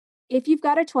if you've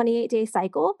got a 28-day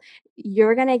cycle,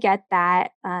 you're going to get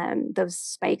that those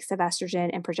spikes of estrogen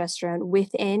and progesterone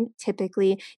within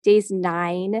typically days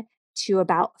 9 to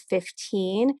about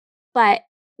 15. But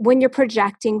when you're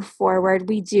projecting forward,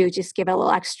 we do just give it a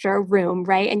little extra room,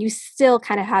 right? And you still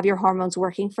kind of have your hormones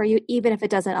working for you, even if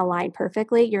it doesn't align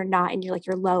perfectly. You're not in your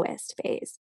lowest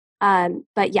phase.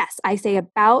 But yes, I say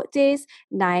about days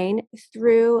 9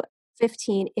 through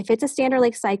 15 if it's a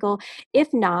standard cycle.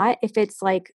 If not, if it's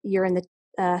like you're in the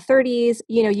 30s,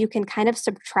 you can kind of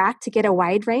subtract to get a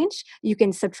wide range. You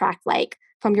can subtract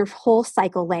from your whole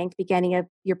cycle length, beginning of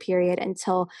your period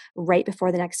until right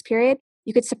before the next period.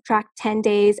 You could subtract 10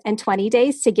 days and 20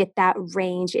 days to get that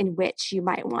range in which you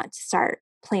might want to start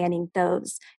planning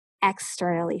those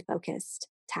externally focused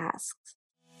tasks.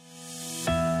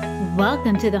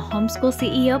 Welcome to the Homeschool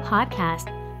CEO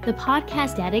podcast, the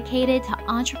podcast dedicated to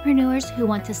entrepreneurs who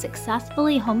want to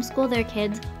successfully homeschool their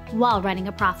kids while running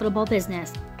a profitable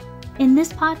business. In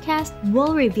this podcast,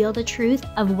 we'll reveal the truth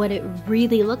of what it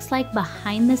really looks like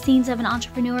behind the scenes of an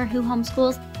entrepreneur who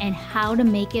homeschools and how to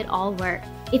make it all work.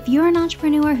 If you're an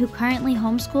entrepreneur who currently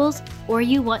homeschools or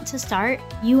you want to start,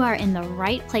 you are in the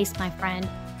right place, my friend.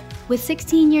 With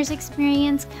 16 years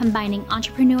experience combining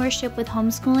entrepreneurship with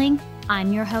homeschooling,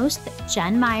 I'm your host,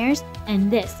 Jen Myers,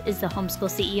 and this is the Homeschool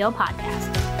CEO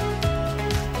podcast.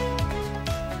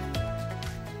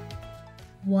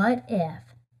 What if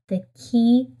the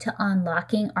key to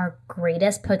unlocking our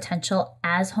greatest potential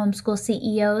as homeschool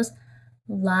CEOs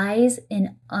lies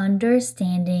in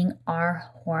understanding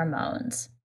our hormones?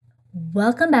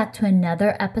 Welcome back to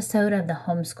another episode of the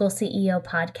Homeschool CEO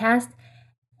podcast.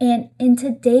 And in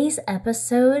today's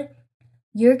episode,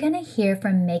 you're going to hear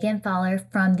from Megan Fowler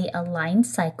from the Aligned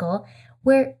Cycle,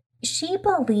 where she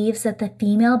believes that the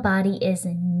female body is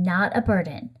not a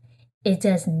burden. It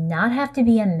does not have to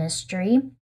be a mystery.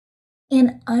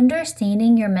 And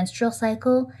understanding your menstrual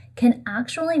cycle can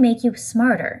actually make you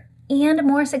smarter and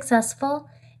more successful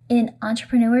in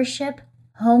entrepreneurship,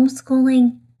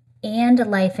 homeschooling, and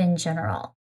life in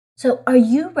general. So are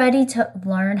you ready to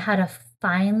learn how to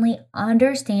finally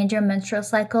understand your menstrual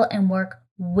cycle and work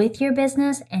with your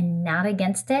business and not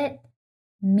against it?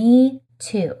 Me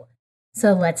too.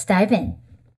 So let's dive in.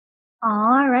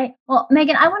 All right. Well,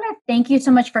 Megan, I want to thank you so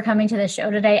much for coming to the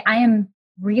show today. I am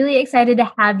really excited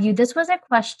to have you. This was a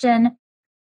question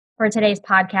for today's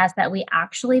podcast that we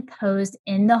actually posed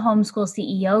in the Homeschool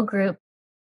CEO group.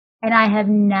 And I have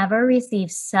never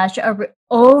received such a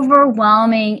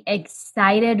overwhelming,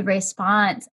 excited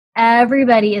response.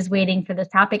 Everybody is waiting for this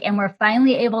topic, and we're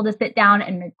finally able to sit down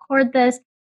and record this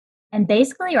and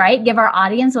basically, give our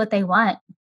audience what they want.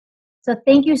 So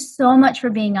thank you so much for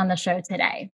being on the show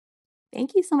today.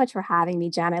 Thank you so much for having me,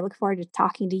 Jen. I look forward to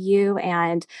talking to you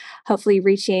and hopefully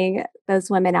reaching those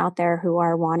women out there who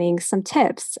are wanting some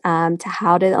tips to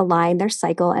how to align their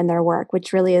cycle and their work,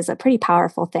 which really is a pretty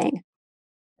powerful thing.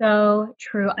 So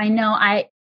true. I know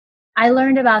I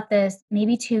learned about this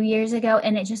maybe 2 years ago,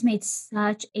 and it just made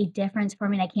such a difference for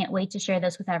me. And I can't wait to share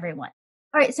this with everyone.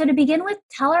 All right. So to begin with,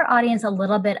 tell our audience a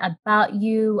little bit about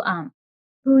you,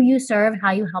 who you serve,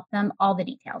 how you help them, all the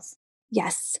details.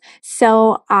 Yes.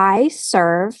 So I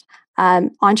serve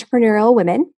entrepreneurial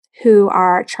women who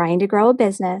are trying to grow a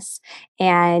business,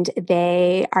 and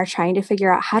they are trying to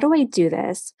figure out, how do I do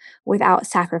this without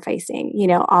sacrificing,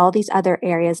 all these other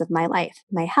areas of my life,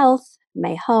 my health,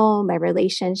 my home, my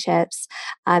relationships.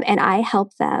 And I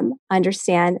help them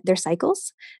understand their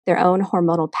cycles, their own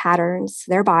hormonal patterns,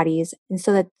 their bodies, and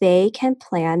so that they can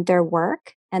plan their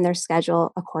work and their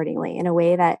schedule accordingly in a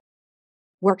way that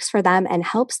works for them and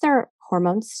helps their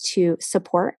hormones to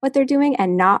support what they're doing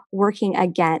and not working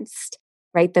against,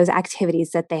 those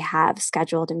activities that they have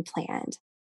scheduled and planned.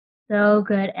 So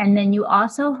good. And then you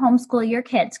also homeschool your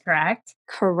kids, correct?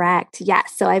 Correct.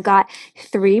 Yes. So I've got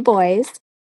 3 boys,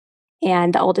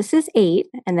 and the oldest is 8,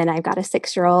 and then I've got a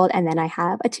 6-year-old, and then I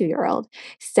have a 2-year-old.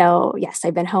 So yes,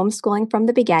 I've been homeschooling from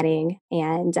the beginning,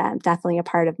 and definitely a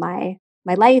part of my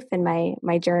life and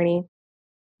my journey.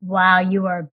 Wow, you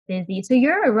are busy. So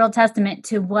you're a real testament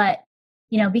to what,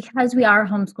 because we are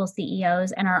homeschool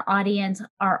CEOs and our audience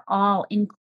are all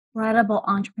incredible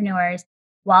entrepreneurs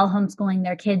while homeschooling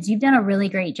their kids. You've done a really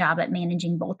great job at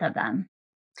managing both of them.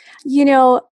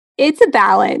 It's a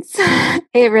balance.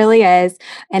 It really is.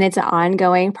 And it's an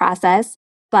ongoing process.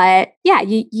 But yeah,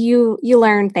 you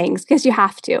learn things because you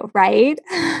have to, right?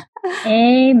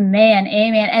 Amen.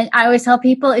 Amen. And I always tell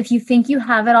people, if you think you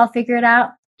have it all figured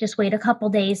out, just wait a couple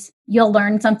days. You'll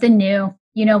learn something new.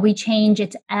 We change,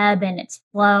 its ebb and its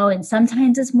flow. And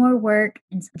sometimes it's more work,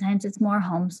 and sometimes it's more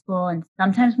homeschool, and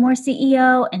sometimes more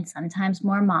CEO, and sometimes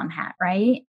more mom hat,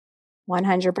 right?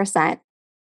 100%.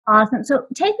 Awesome. So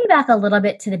take me back a little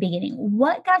bit to the beginning.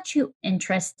 What got you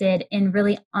interested in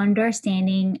really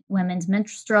understanding women's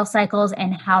menstrual cycles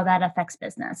and how that affects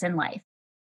business and life?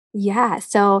 Yeah.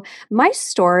 So my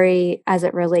story as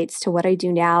it relates to what I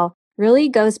do now really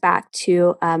goes back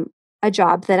to a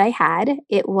job that I had.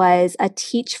 It was a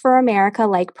Teach for America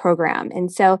like program.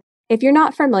 And so if you're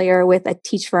not familiar with a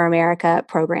Teach for America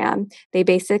program, they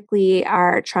basically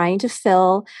are trying to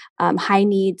fill high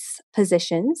needs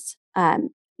positions,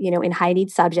 in high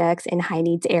needs subjects in high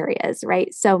needs areas,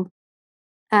 right? So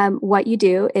what you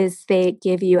do is they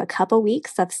give you a couple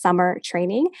weeks of summer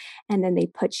training, and then they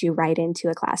put you right into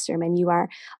a classroom, and you are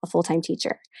a full time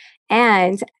teacher.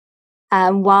 And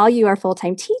while you are full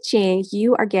time teaching,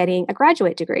 you are getting a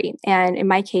graduate degree. And in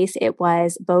my case, it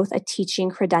was both a teaching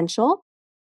credential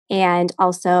and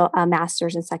also a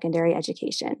master's in secondary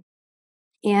education.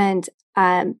 And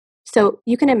so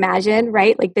you can imagine,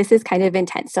 right? Like this is kind of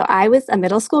intense. So I was a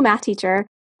middle school math teacher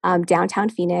downtown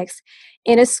Phoenix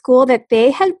in a school that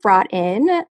they had brought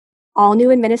in all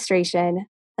new administration.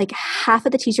 Like half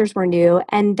of the teachers were new,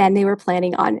 and then they were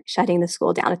planning on shutting the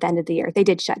school down at the end of the year. They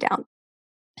did shut down.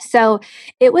 So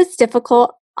it was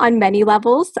difficult on many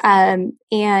levels. And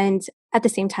at the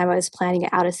same time, I was planning an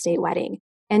out of state wedding.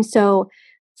 And so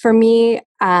for me,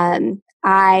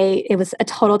 it was a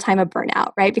total time of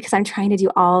burnout, right? Because I'm trying to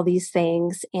do all these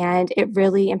things, and it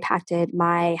really impacted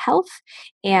my health.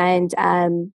 And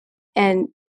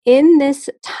in this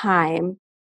time,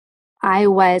 I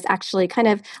was actually kind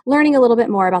of learning a little bit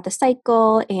more about the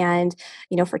cycle and,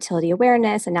 fertility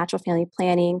awareness and natural family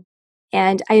planning.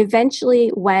 And I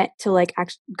eventually went to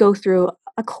go through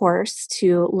a course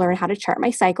to learn how to chart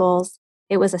my cycles.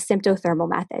 It was a symptothermal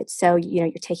method. So, you're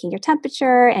taking your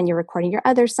temperature and you're recording your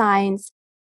other signs.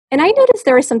 And I noticed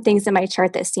there were some things in my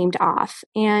chart that seemed off.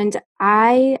 And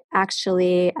I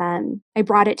actually, I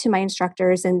brought it to my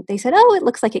instructors and they said, oh, it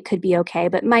looks like it could be okay.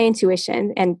 But my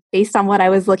intuition and based on what I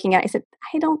was looking at, I said,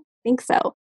 I don't think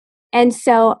so. And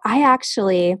so I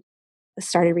actually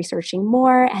started researching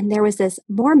more. And there was this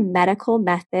more medical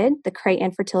method, the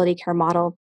Creighton fertility care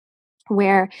model,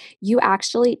 where you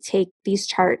actually take these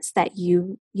charts that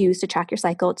you use to track your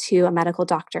cycle to a medical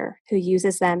doctor who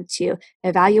uses them to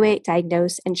evaluate,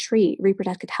 diagnose, and treat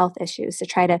reproductive health issues to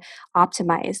try to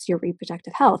optimize your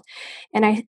reproductive health. And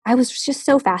I was just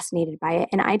so fascinated by it.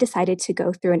 And I decided to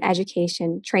go through an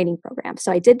education training program.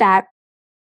 So I did that,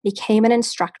 became an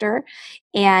instructor,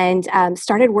 and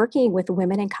started working with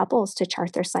women and couples to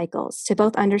chart their cycles, to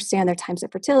both understand their times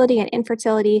of fertility and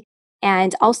infertility.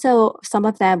 And also, some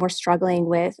of them were struggling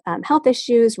with health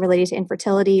issues related to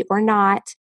infertility or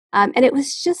not. And it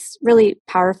was just really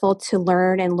powerful to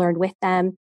learn and learn with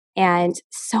them. And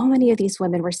so many of these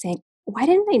women were saying, why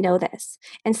didn't I know this?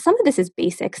 And some of this is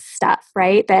basic stuff,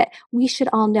 right? That we should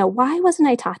all know. Why wasn't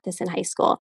I taught this in high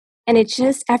school? And it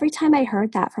just, every time I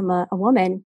heard that from a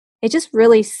woman, it just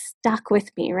really stuck with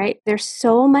me, right? There's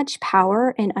so much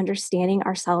power in understanding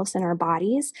ourselves and our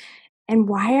bodies. And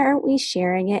why aren't we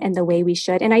sharing it in the way we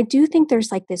should? And I do think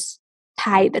there's like this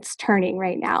tide that's turning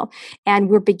right now, and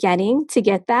we're beginning to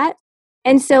get that.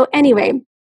 And so, anyway,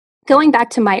 going back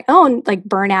to my own like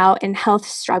burnout and health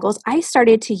struggles, I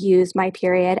started to use my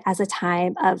period as a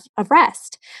time of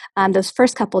rest. Those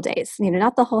first couple days,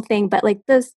 not the whole thing, but like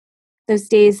those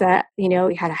days that,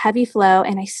 we had a heavy flow,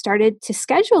 and I started to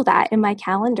schedule that in my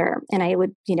calendar, and I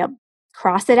would,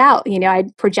 cross it out.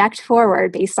 I'd project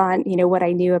forward based on, what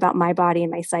I knew about my body and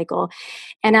my cycle.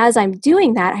 And as I'm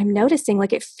doing that, I'm noticing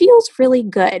like it feels really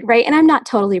good, right? And I'm not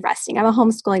totally resting. I'm a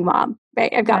homeschooling mom,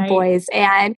 right? I've got Right. boys,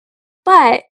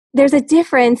 but there's a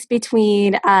difference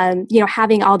between,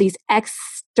 having all these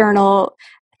external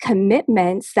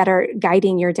commitments that are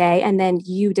guiding your day, and then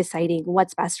you deciding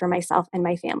what's best for myself and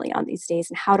my family on these days,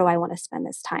 and how do I want to spend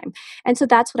this time. And so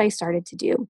that's what I started to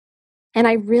do. And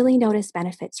I really noticed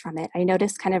benefits from it. I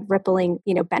noticed kind of rippling,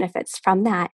 benefits from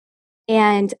that.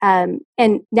 And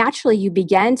naturally you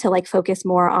begin to like focus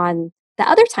more on the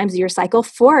other times of your cycle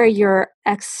for your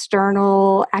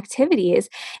external activities.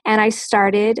 And I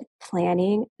started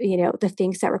planning, the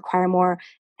things that require more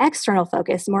external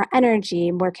focus, more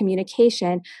energy, more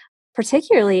communication,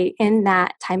 particularly in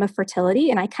that time of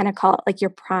fertility. And I kind of call it like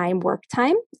your prime work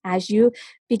time as you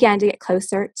begin to get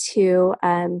closer to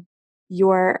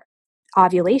your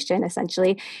ovulation.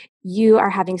 Essentially, you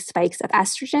are having spikes of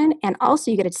estrogen, and also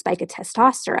you get a spike of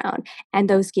testosterone, and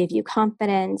those give you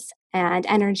confidence and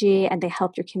energy, and they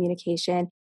help your communication.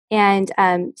 And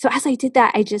so as I did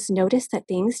that, I just noticed that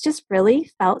things just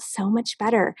really felt so much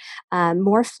better,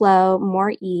 more flow,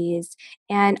 more ease.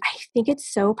 And I think it's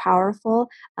so powerful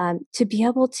to be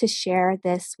able to share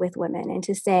this with women and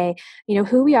to say,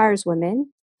 who we are as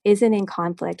women isn't in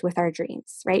conflict with our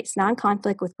dreams, right? It's not in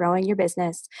conflict with growing your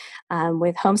business,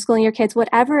 with homeschooling your kids,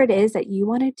 whatever it is that you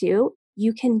want to do,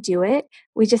 you can do it.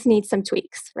 We just need some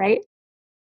tweaks, right?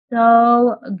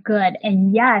 So good.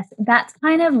 And yes, that's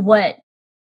kind of what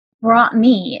brought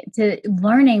me to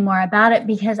learning more about it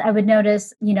because I would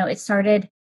notice, it started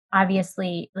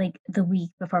obviously like the week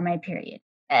before my period.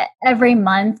 Every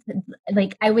month,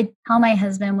 like I would tell my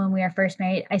husband when we were first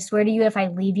married, I swear to you, if I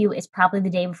leave you, it's probably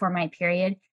the day before my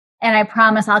period. And I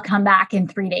promise I'll come back in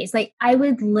 3 days. Like I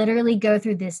would literally go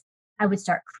through this, I would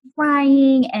start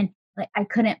crying and like I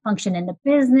couldn't function in the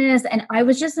business. And I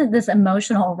was just in this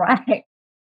emotional wreck.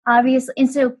 Obviously,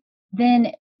 and so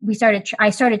then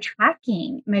I started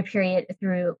tracking my period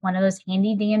through one of those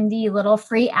handy dandy little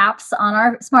free apps on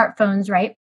our smartphones,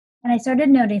 right? And I started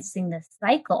noticing this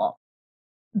cycle,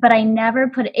 but I never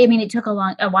put it, I mean, it took a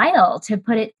while to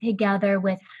put it together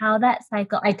with how that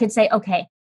cycle I could say, "Okay,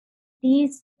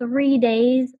 these 3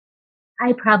 days,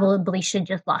 I probably should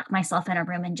just lock myself in a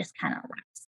room and just kinda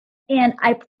rest." And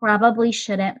I probably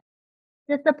shouldn't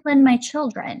discipline my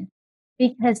children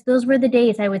because those were the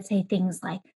days I would say things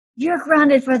like, "You're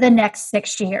grounded for the next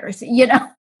 6 years,"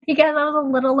 because I was a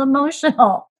little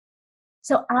emotional.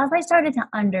 So as I started to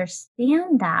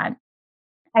understand that,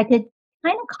 I could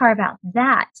kind of carve out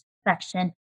that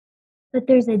section, but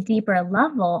there's a deeper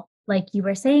level. Like you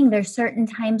were saying, there's certain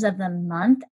times of the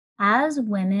month as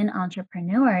women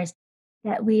entrepreneurs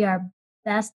that we are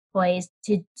best poised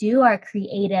to do our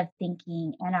creative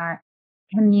thinking and our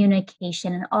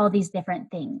communication and all these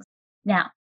different things.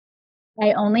 Now,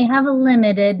 I only have a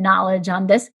limited knowledge on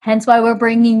this, hence why we're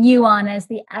bringing you on as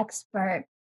the expert.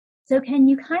 So, can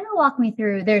you kind of walk me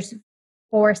through? There's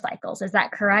 4 cycles, is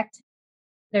that correct?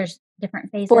 There's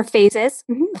different 4 phases?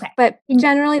 phases, Okay. but Can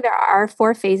generally there are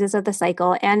 4 phases of the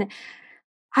cycle, and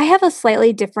I have a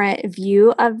slightly different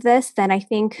view of this than I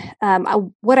think,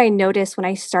 what I noticed when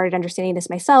I started understanding this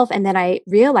myself, and then I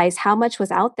realized how much was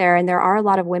out there, and there are a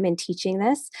lot of women teaching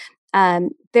this.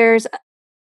 There's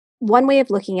one way of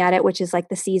looking at it, which is like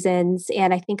the seasons,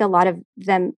 and I think a lot of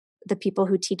them the people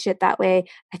who teach it that way,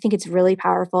 I think it's really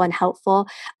powerful and helpful,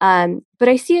 but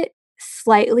I see it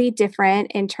slightly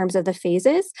different in terms of the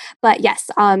phases, but yes,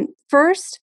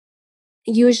 first,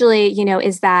 usually,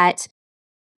 is that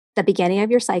the beginning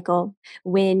of your cycle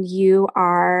when you're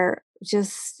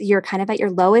kind of at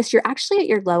your lowest. You're actually at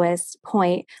your lowest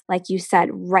point, like you said,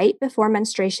 right before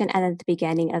menstruation and at the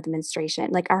beginning of the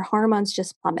menstruation. Like our hormones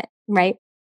just plummet, right?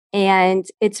 And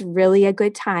it's really a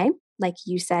good time, like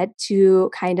you said, to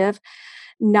kind of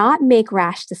not make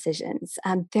rash decisions.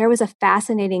 There was a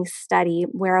fascinating study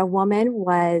where a woman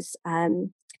was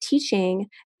teaching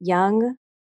young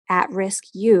at risk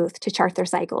youth to chart their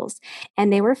cycles.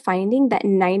 And they were finding that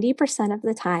 90% of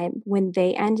the time when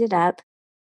they ended up,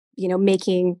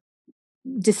 making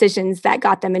decisions that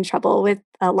got them in trouble with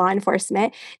law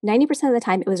enforcement, 90% of the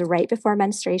time it was right before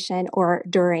menstruation or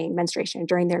during menstruation,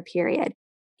 during their period.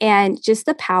 And just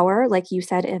the power, like you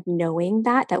said, of knowing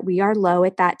that we are low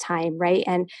at that time, right?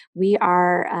 And we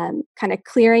are kind of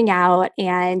clearing out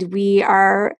and we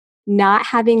are not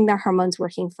having the hormones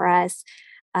working for us.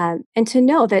 And to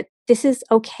know that this is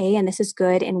okay and this is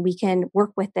good and we can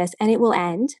work with this and it will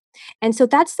end. And so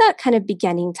that's that kind of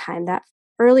beginning time, that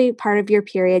early part of your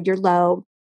period, you're low,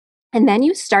 and then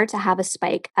you start to have a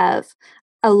spike of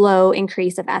a low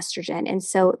increase of estrogen. And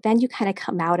so then you kind of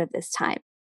come out of this time.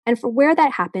 And for where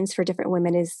that happens for different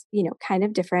women is, kind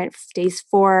of different. Days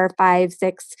 4, 5,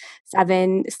 6,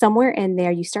 7, somewhere in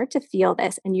there, you start to feel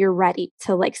this and you're ready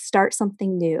to like start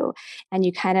something new. And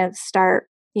you kind of start,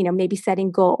 maybe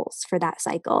setting goals for that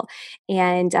cycle.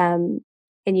 And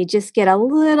you just get a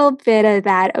little bit of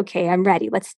that, okay, I'm ready.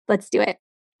 Let's do it.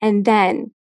 And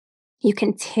then you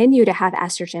continue to have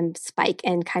estrogen spike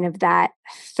in kind of that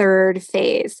third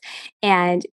phase,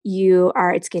 and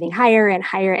it's getting higher and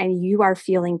higher and you are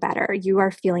feeling better, you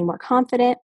are feeling more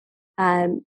confident.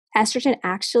 Estrogen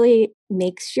actually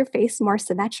makes your face more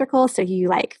symmetrical, so you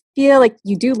like feel like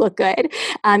you do look good,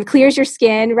 clears your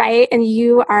skin, right? And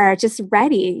you are just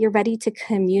ready, you're ready to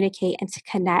communicate and to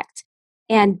connect.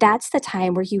 And that's the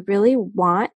time where you really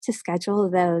want to schedule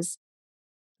those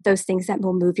things that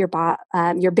will move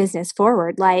your business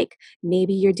forward. Like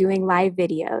maybe you're doing live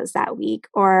videos that week,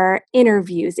 or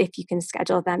interviews if you can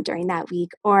schedule them during that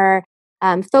week, or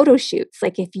photo shoots.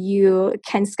 Like if you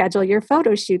can schedule your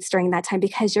photo shoots during that time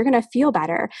because you're going to feel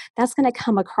better, that's going to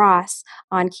come across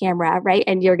on camera, right?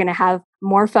 And you're going to have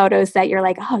more photos that you're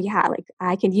like, oh yeah, like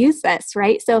I can use this,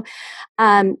 right? So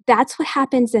that's what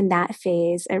happens in that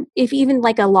phase. And if even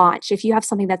like a launch, if you have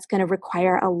something that's going to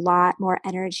require a lot more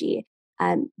energy,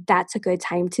 that's a good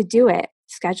time to do it.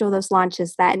 Schedule those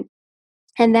launches then.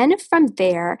 And then from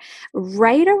there,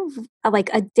 like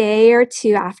a day or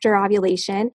two after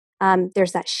ovulation,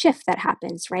 there's that shift that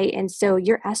happens, right? And so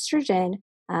your estrogen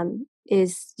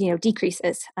is,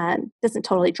 decreases. Doesn't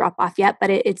totally drop off yet, but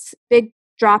it's big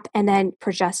drop, and then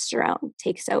progesterone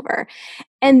takes over.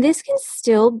 And this can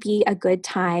still be a good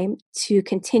time to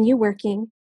continue working.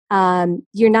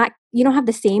 You don't have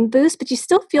the same boost, but you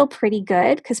still feel pretty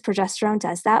good because progesterone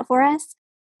does that for us.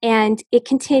 And it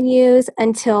continues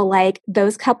until like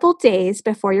those couple days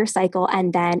before your cycle.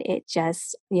 And then it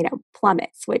just,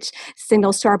 plummets, which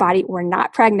signals to our body we're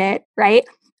not pregnant, right?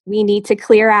 We need to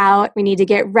clear out. We need to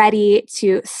get ready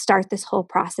to start this whole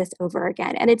process over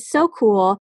again. And it's so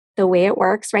cool the way it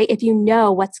works, right? If you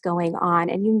know what's going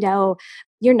on and you know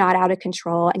you're not out of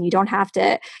control and you don't have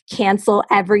to cancel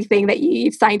everything that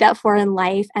you've signed up for in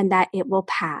life and that it will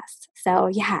pass. So,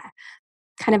 yeah,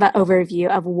 kind of an overview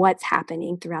of what's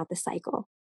happening throughout the cycle.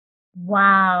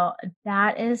 Wow,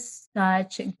 that is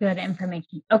such good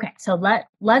information. Okay, so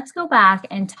let's go back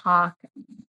and talk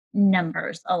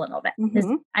numbers a little bit because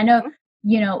Hmm. I know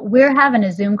we're having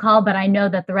a Zoom call, but I know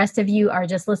that the rest of you are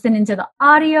just listening to the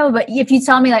audio. But if you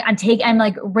tell me like I'm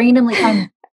like randomly,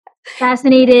 I'm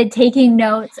fascinated, taking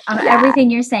notes on Yeah. everything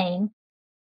you're saying.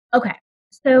 Okay,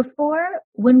 so for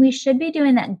when we should be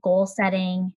doing that goal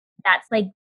setting, that's like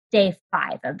day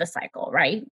 5 of the cycle,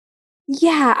 right?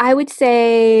 Yeah, I would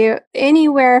say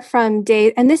anywhere from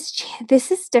day, and this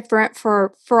is different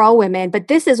for all women, but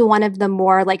this is one of the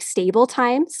more like stable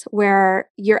times where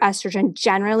your estrogen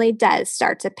generally does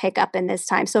start to pick up in this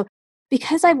time. So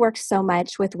because I've worked so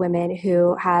much with women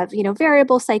who have,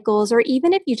 variable cycles, or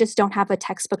even if you just don't have a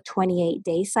textbook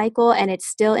 28-day cycle and it's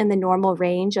still in the normal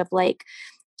range of like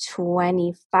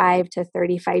 25 to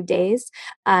 35 days,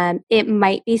 it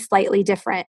might be slightly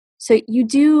different. So you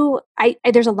do,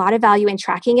 there's a lot of value in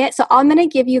tracking it. So I'm going to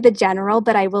give you the general,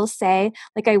 but I will say,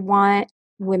 like, I want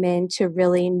women to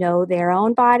really know their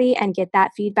own body and get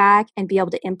that feedback and be able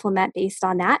to implement based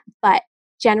on that. But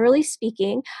generally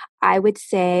speaking, I would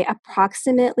say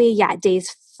approximately, yeah,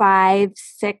 days 5,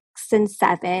 6, and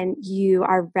 7, you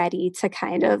are ready to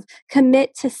kind of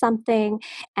commit to something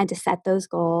and to set those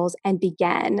goals and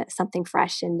begin something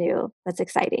fresh and new. That's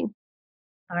exciting.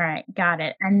 All right, got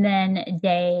it. And then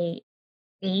day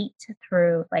 8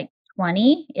 through like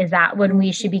 20, is that when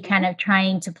we should be kind Mhm. of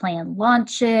trying to plan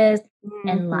launches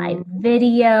and live Mhm.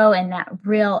 video and that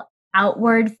real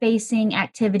outward facing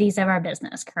activities of our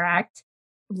business, correct?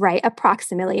 Right,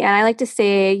 approximately. And I like to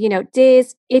say,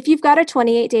 days, if you've got a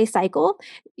 28-day cycle,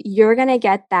 you're going to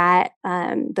get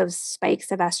those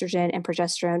spikes of estrogen and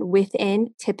progesterone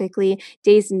within typically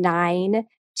days 9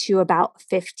 to about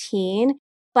 15.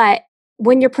 But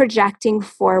when you're projecting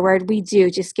forward, we do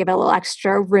just give it a little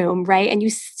extra room, right? And you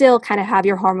still kind of have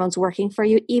your hormones working for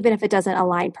you, even if it doesn't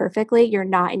align perfectly. You're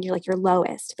not in your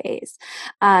lowest phase.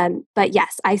 But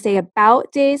yes, I say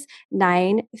about days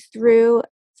 9 through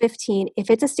 15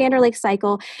 if it's a standard like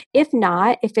cycle. If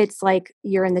not, if it's like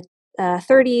you're in the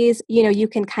 30s, you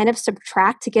can kind of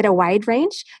subtract to get a wide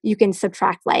range. You can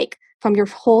subtract like from your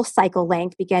whole cycle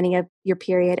length, beginning of your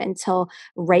period until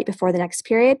right before the next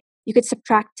period. You could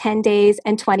subtract 10 days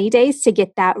and 20 days to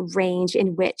get that range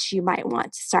in which you might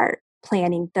want to start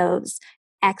planning those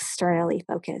externally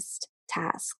focused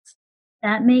tasks.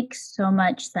 That makes so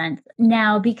much sense.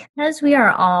 Now, because we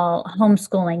are all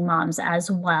homeschooling moms as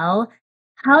well,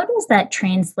 how does that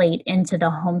translate into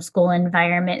the homeschool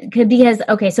environment? Because,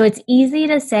 okay, so it's easy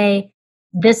to say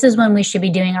this is when we should be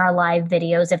doing our live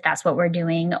videos if that's what we're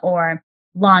doing, or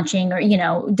launching, or,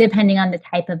 depending on the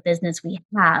type of business we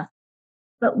have.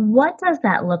 But what does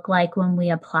that look like when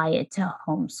we apply it to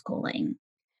homeschooling?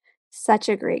 Such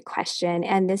a great question.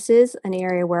 And this is an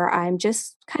area where I'm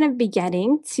just kind of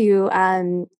beginning to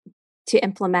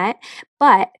implement.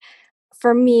 But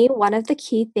for me, one of the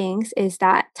key things is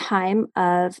that time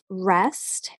of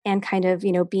rest and kind of,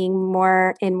 being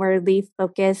more inwardly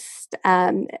focused,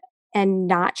 and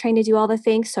not trying to do all the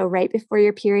things. So, right before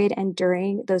your period and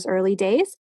during those early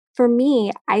days, for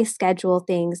me, I schedule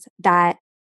things that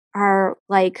are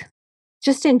like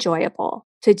just enjoyable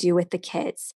to do with the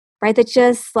kids, right? That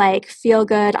just like feel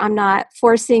good. I'm not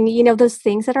forcing, those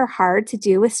things that are hard to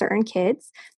do with certain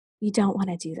kids. You don't want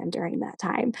to do them during that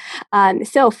time.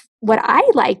 What I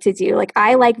like to do, like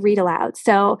I like read aloud.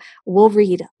 So we'll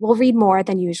read more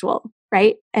than usual,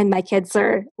 right? And my kids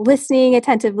are listening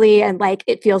attentively and like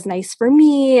it feels nice for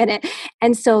me.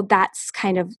 And so that's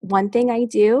kind of one thing I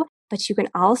do. But you can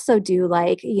also do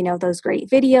like, those great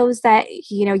videos that,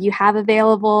 you have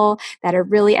available that are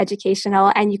really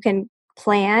educational, and you can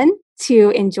plan to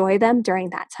enjoy them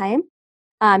during that time,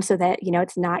 so that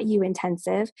it's not you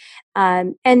intensive,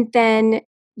 and then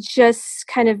just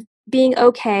kind of being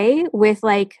okay with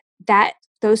like that,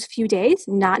 those few days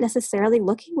not necessarily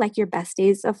looking like your best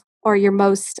days of, or your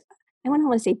most, I don't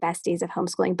want to say best days of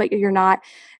homeschooling, but you're not,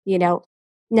 you know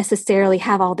necessarily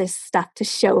have all this stuff to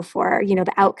show for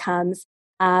the outcomes,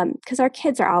 because our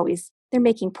kids are always, they're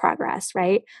making progress,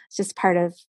 right? It's just part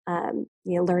of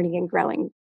learning and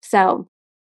growing. So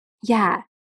yeah.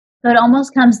 So it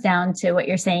almost comes down to what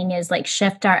you're saying is like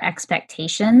shift our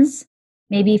expectations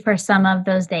maybe for some of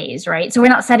those days, right? So we're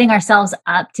not setting ourselves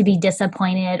up to be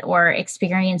disappointed or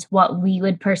experience what we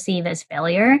would perceive as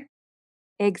failure.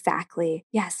 Exactly.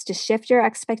 Yes, just shift your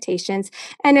expectations.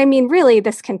 And I mean, really,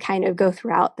 this can kind of go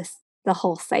throughout the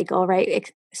whole cycle,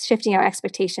 right? Shifting our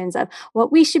expectations of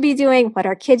what we should be doing, what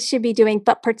our kids should be doing,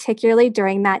 but particularly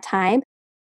during that time,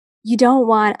 you don't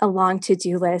want a long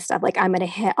to-do list of like, I'm going to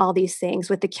hit all these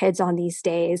things with the kids on these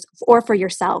days, or for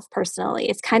yourself personally.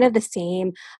 It's kind of the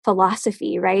same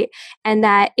philosophy, right? And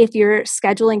that if you're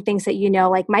scheduling things that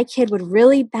like my kid would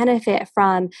really benefit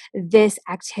from this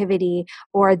activity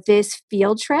or this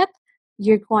field trip,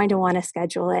 you're going to want to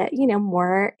schedule it,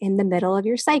 more in the middle of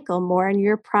your cycle, more in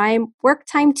your prime work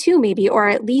time too, maybe, or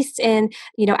at least in,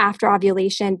 after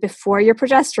ovulation before your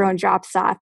progesterone drops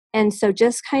off. And so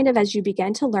just kind of as you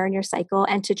begin to learn your cycle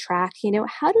and to track,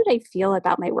 how did I feel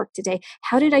about my work today?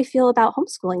 How did I feel about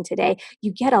homeschooling today?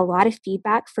 You get a lot of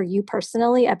feedback for you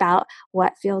personally about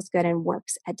what feels good and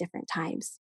works at different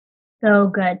times. So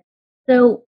good.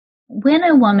 So when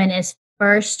a woman is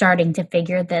first starting to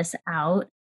figure this out,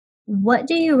 what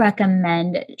do you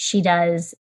recommend she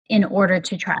does in order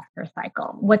to track her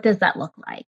cycle? What does that look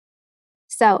like?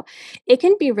 So it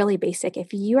can be really basic.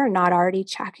 If you are not already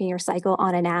tracking your cycle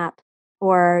on an app,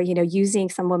 or using,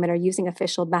 some women are using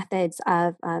official methods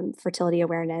of fertility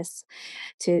awareness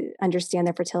to understand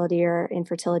their fertility or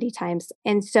infertility times.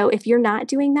 And so if you're not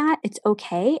doing that, it's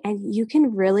okay. And you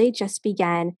can really just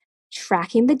begin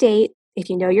tracking the date. If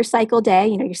you know your cycle day,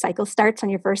 your cycle starts on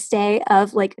your first day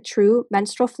of like a true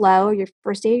menstrual flow, your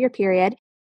first day of your period,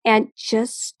 and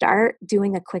just start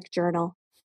doing a quick journal.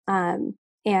 Um,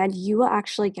 and you will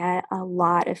actually get a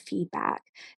lot of feedback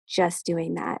just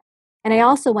doing that. And I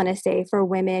also want to say for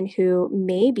women who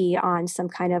may be on some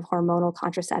kind of hormonal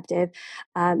contraceptive,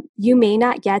 you may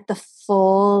not get the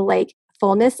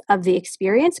fullness of the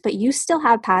experience, but you still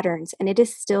have patterns, and it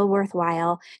is still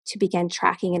worthwhile to begin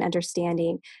tracking and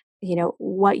understanding,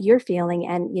 what you're feeling,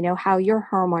 and how your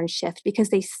hormones shift, because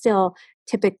they still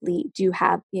typically do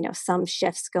have some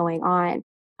shifts going on.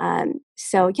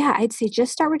 So yeah, I'd say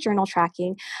just start with journal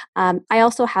tracking. I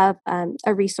also have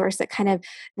a resource that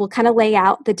will kind of lay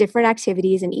out the different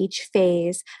activities in each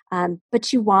phase,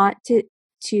 but you want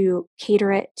to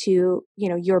cater it to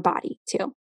your body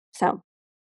too. So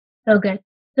So good.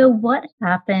 So what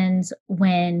happens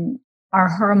when our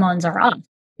hormones are off?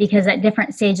 Because at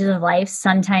different stages of life,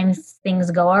 sometimes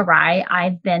things go awry.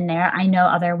 I've been there. I know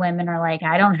other women are like,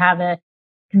 I don't have a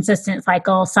consistent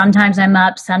cycle. Sometimes I'm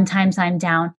up, sometimes I'm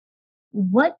down.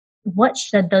 What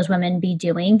should those women be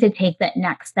doing to take that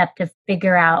next step to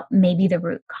figure out maybe the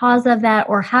root cause of that?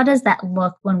 Or how does that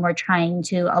look when we're trying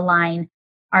to align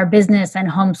our business and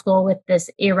homeschool with this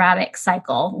erratic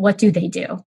cycle? What do they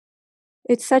do?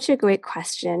 it's such a great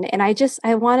question. And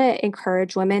I want to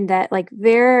encourage women that like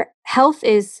their health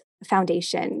is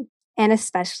foundation. And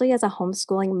especially as a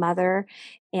homeschooling mother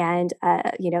and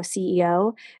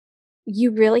CEO,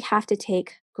 you really have to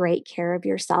take great care of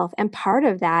yourself. And part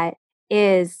of that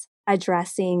is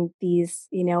addressing these,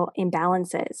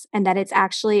 imbalances, and that it's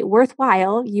actually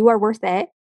worthwhile. You are worth it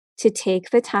to take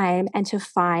the time and to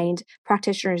find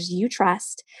practitioners you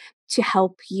trust to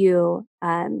help you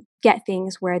get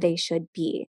things where they should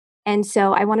be. And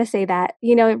so I want to say that,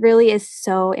 it really is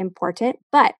so important.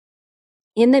 But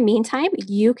in the meantime,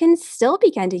 you can still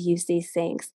begin to use these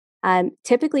things.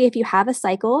 Typically, if you have a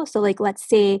cycle, so like let's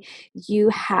say you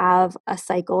have a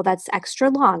cycle that's extra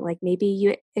long, like maybe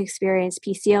you experience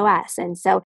PCOS, and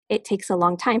so it takes a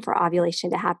long time for ovulation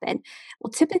to happen.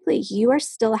 Well, typically, you are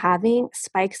still having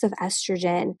spikes of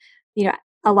estrogen, you know,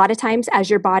 a lot of times as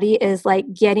your body is like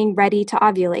getting ready to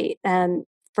ovulate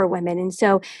for women. And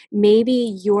so maybe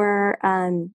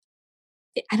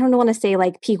I don't want to say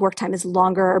like peak work time is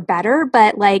longer or better,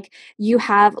 but like you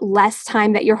have less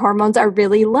time that your hormones are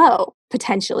really low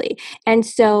potentially. And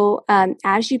so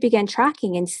as you begin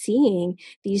tracking and seeing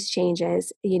these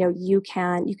changes, you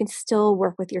can still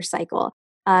work with your cycle.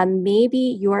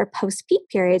 Maybe your post peak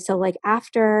period, so like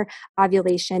after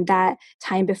ovulation, that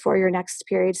time before your next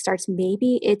period starts,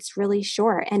 maybe it's really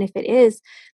short. And if it is,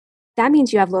 that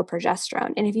means you have low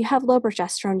progesterone. And if you have low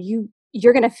progesterone,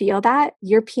 you're going to feel that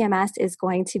your PMS is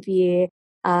going to be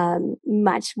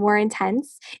much more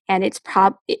intense, and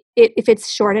if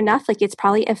it's short enough, like it's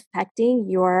probably affecting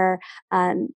your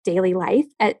daily life,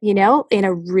 in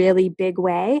a really big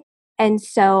way. And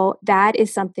so that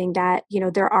is something that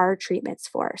there are treatments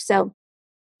for. So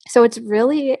it's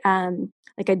really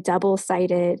like a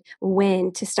double-sided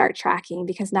win to start tracking,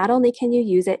 because not only can you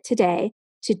use it today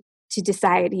to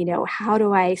decide, how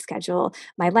do I schedule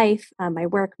my life, my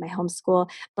work, my homeschool,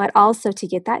 but also to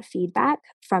get that feedback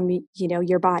from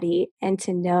your body, and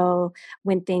to know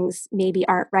when things maybe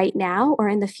aren't right now or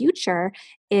in the future.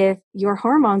 If your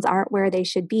hormones aren't where they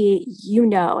should be,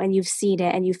 and you've seen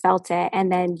it and you felt it, and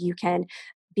then you can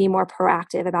be more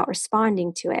proactive about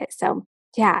responding to it. So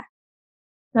yeah.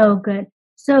 So good.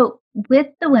 So, with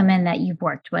the women that you've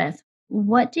worked with,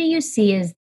 what do you see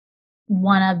as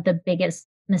one of the biggest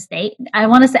mistake I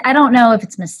wanna say, I don't know if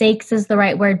it's mistakes is the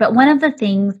right word, but one of the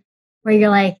things where you're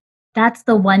like, "That's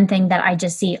the one thing that I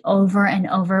just see over and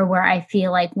over where I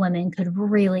feel like women could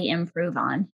really improve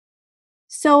on."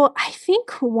 So I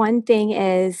think one thing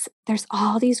is there's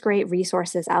all these great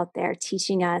resources out there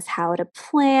teaching us how to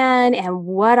plan and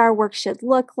what our work should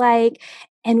look like.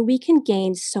 And we can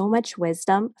gain so much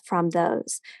wisdom from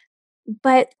those.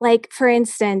 But, like, for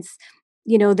instance,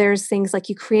 there's things like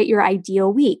you create your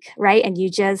ideal week, right? And you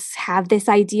just have this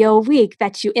ideal week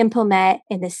that you implement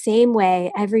in the same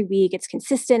way every week. It's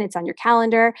consistent, it's on your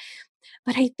calendar.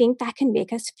 But I think that can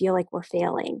make us feel like we're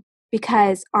failing,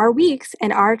 because our weeks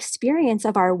and our experience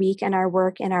of our week and our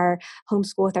work and our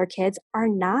homeschool with our kids are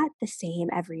not the same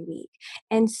every week.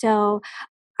 And so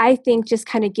I think just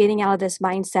kind of getting out of this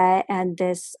mindset and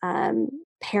this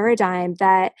paradigm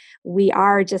that we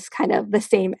are just kind of the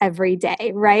same every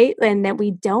day, right? And that we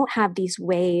don't have these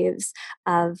waves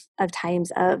of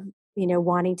times of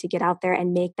wanting to get out there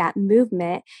and make that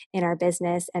movement in our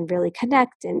business and really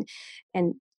connect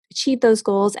and achieve those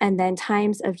goals, and then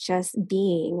times of just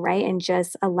being, right, and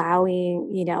just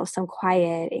allowing some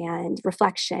quiet and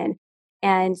reflection.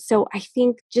 And so I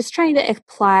think just trying to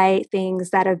apply things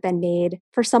that have been made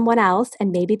for someone else,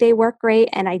 and maybe they work great,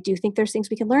 and I do think there's things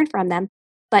we can learn from them,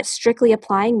 but strictly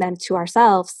applying them to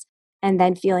ourselves, and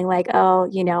then feeling like, oh,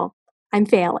 I'm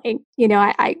failing.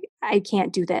 I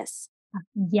can't do this.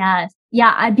 Yes.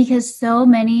 Yeah, because so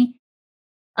many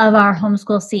of our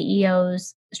homeschool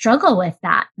CEOs struggle with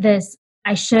that. This,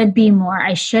 I should be more,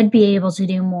 I should be able to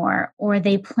do more, or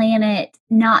they plan it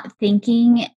not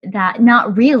thinking that,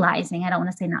 not realizing, I don't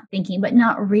want to say not thinking, but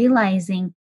not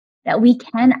realizing that we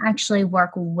can actually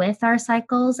work with our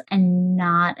cycles and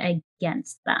not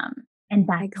against them. And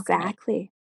that's okay.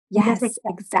 Exactly. And just Yes,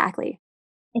 exactly.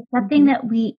 accepting Hmm.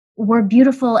 that we're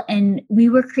beautiful and we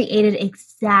were created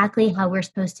exactly how we're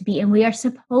supposed to be. And we are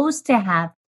supposed to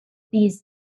have these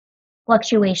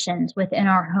fluctuations within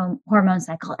our hormone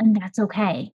cycle, and that's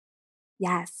okay.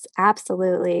 Yes,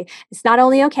 absolutely. It's not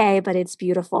only okay, but it's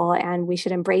beautiful, and we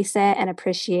should embrace it and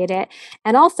appreciate it.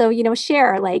 And also,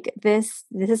 share like this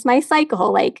is my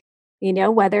cycle, like,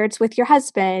 whether it's with your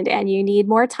husband and you need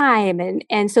more time,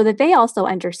 and so that they also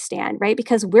understand, right?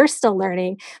 Because we're still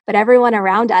learning, but everyone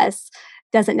around us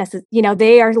doesn't necessarily,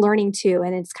 they are learning too,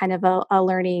 and it's kind of a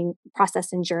learning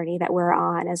process and journey that we're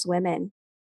on as women.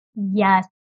 Yes.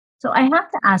 So I have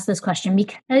to ask this question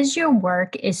because your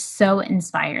work is so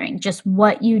inspiring, just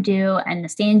what you do and the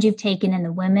stand you've taken and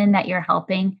the women that you're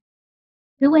helping.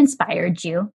 Who inspired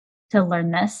you to learn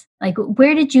this? Like,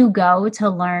 where did you go to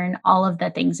learn all of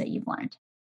the things that you've learned?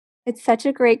 It's such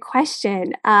a great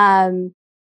question. I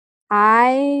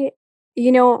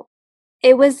you know,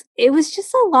 it was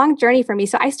just a long journey for me.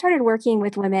 So I started working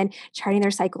with women charting their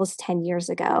cycles 10 years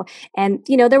ago. And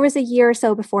there was a year or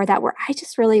so before that where I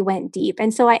just really went deep.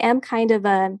 And so I am kind of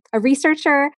a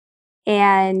researcher,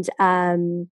 and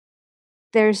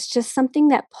there's just something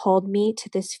that pulled me to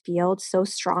this field so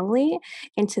strongly,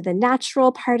 into the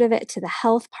natural part of it, to the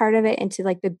health part of it, into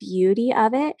like the beauty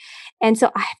of it. And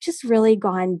so I've just really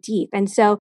gone deep. And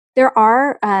so there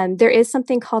is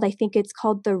something called, I think it's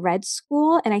called the Red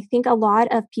School. And I think a lot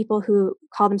of people who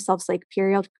call themselves like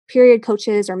period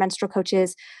coaches or menstrual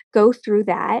coaches go through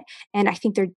that. And I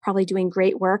think they're probably doing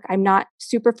great work. I'm not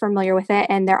super familiar with it.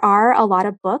 And there are a lot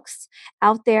of books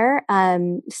out there.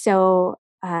 So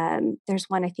There's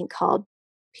one I think called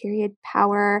Period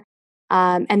Power.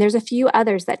 And there's a few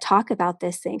others that talk about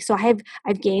this thing. So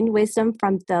I've gained wisdom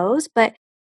from those, but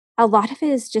a lot of it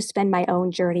has just been my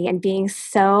own journey and being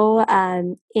so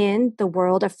in the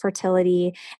world of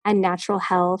fertility and natural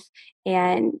health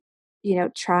and,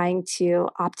 trying to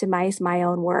optimize my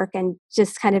own work and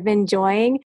just kind of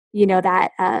enjoying,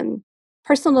 that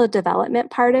personal development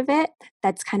part of it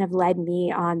that's kind of led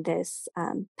me on this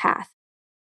path.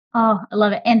 Oh, I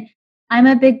love it. And I'm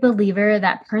a big believer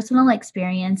that personal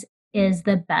experience is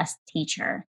the best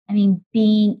teacher. I mean,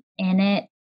 being in it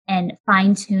and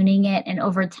fine tuning it, and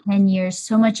over 10 years,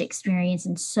 so much experience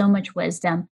and so much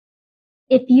wisdom.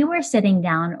 If you were sitting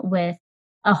down with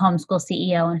a homeschool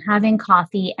CEO and having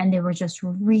coffee and they were just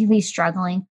really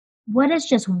struggling, what is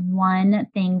just one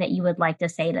thing that you would like to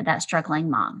say to that struggling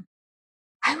mom?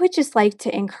 I would just like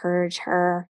to encourage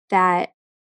her that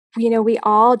we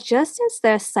all, just as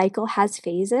the cycle has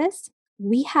phases,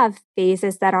 we have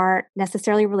phases that aren't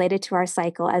necessarily related to our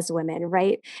cycle as women,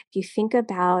 right? If you think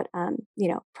about,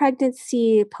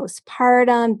 pregnancy,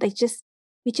 postpartum,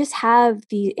 we just have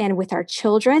and with our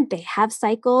children, they have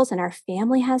cycles and our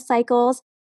family has cycles.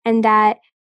 And that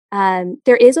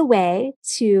there is a way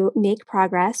to make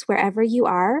progress wherever you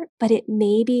are, but it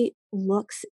maybe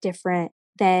looks different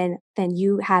than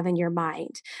you have in your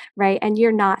mind, right? And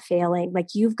you're not failing.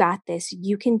 Like you've got this.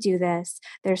 You can do this.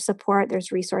 There's support,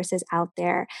 there's resources out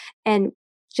there. And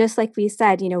just like we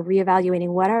said, reevaluating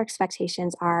what our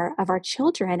expectations are of our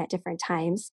children at different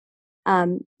times,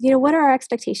 what are our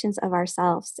expectations of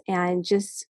ourselves and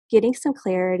just getting some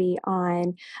clarity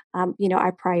on,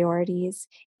 our priorities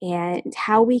and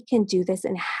how we can do this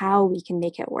and how we can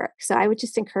make it work. So I would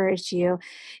just encourage you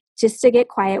just to get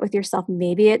quiet with yourself.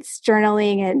 Maybe it's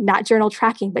journaling and not journal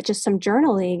tracking, but just some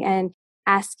journaling and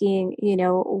asking,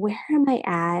 where am I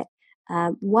at?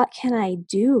 What can I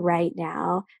do right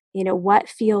now? What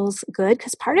feels good?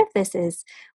 Because part of this is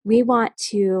we want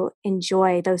to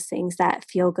enjoy those things that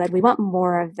feel good. We want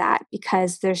more of that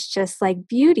because there's just like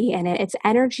beauty in it. It's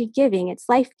energy giving, it's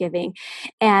life giving.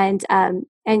 And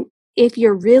if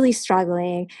you're really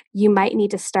struggling, you might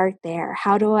need to start there.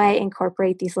 How do I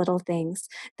incorporate these little things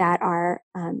that are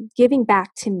giving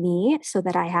back to me so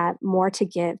that I have more to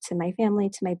give to my family,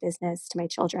 to my business, to my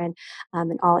children,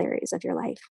 in all areas of your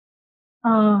life?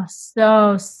 Oh,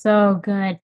 so, so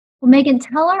good. Well, Megan,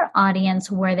 tell our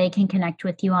audience where they can connect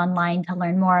with you online to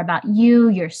learn more about you,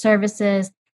 your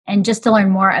services, and just to learn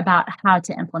more about how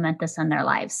to implement this in their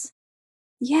lives.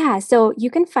 Yeah, so you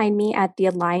can find me at The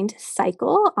Aligned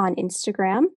Cycle on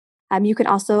Instagram. You can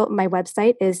also, my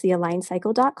website is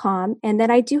thealignedcycle.com. And then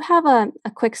I do have a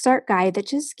quick start guide that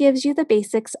just gives you the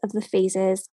basics of the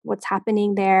phases, what's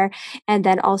happening there, and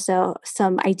then also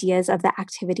some ideas of the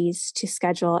activities to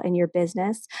schedule in your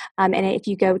business. And if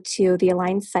you go to the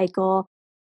Aligned Cycle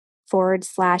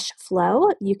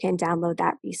 /flow, you can download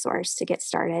that resource to get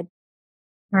started.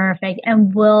 Perfect.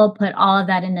 And we'll put all of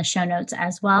that in the show notes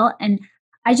as well. And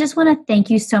I just want to thank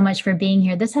you so much for being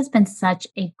here. This has been such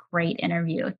a great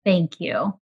interview. Thank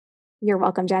you. You're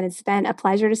welcome, Jen. It's been a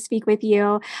pleasure to speak with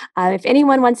you. If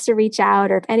anyone wants to reach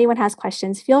out or if anyone has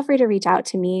questions, feel free to reach out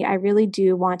to me. I really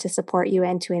do want to support you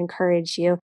and to encourage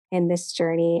you in this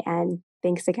journey. And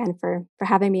thanks again for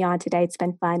having me on today. It's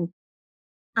been fun.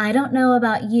 I don't know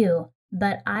about you,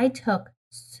 but I took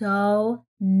so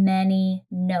many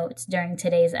notes during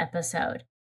today's episode.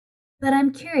 But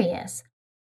I'm curious,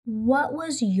 what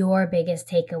was your biggest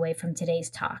takeaway from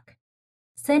today's talk?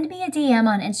 Send me a DM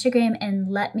on Instagram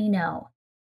and let me know.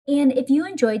 And if you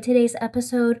enjoyed today's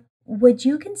episode, would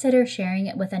you consider sharing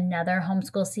it with another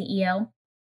homeschool CEO?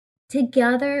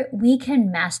 Together, we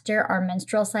can master our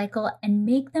menstrual cycle and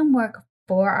make them work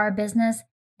for our business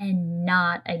and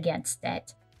not against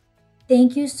it.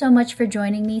 Thank you so much for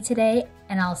joining me today,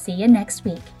 and I'll see you next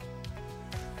week.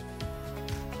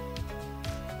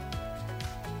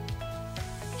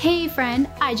 Hey friend,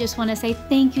 I just want to say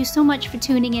thank you so much for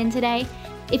tuning in today.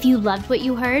 If you loved what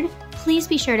you heard, please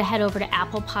be sure to head over to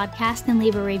Apple Podcast and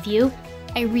leave a review.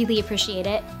 I really appreciate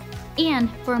it.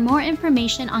 And for more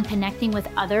information on connecting with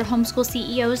other homeschool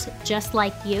CEOs just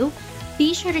like you,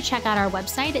 be sure to check out our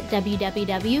website at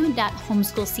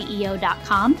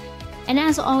www.homeschoolceo.com. And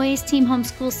as always, Team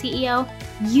Homeschool CEO,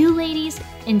 you ladies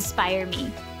inspire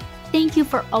me. Thank you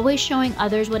for always showing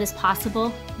others what is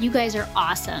possible. You guys are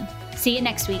awesome. See you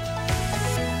next week.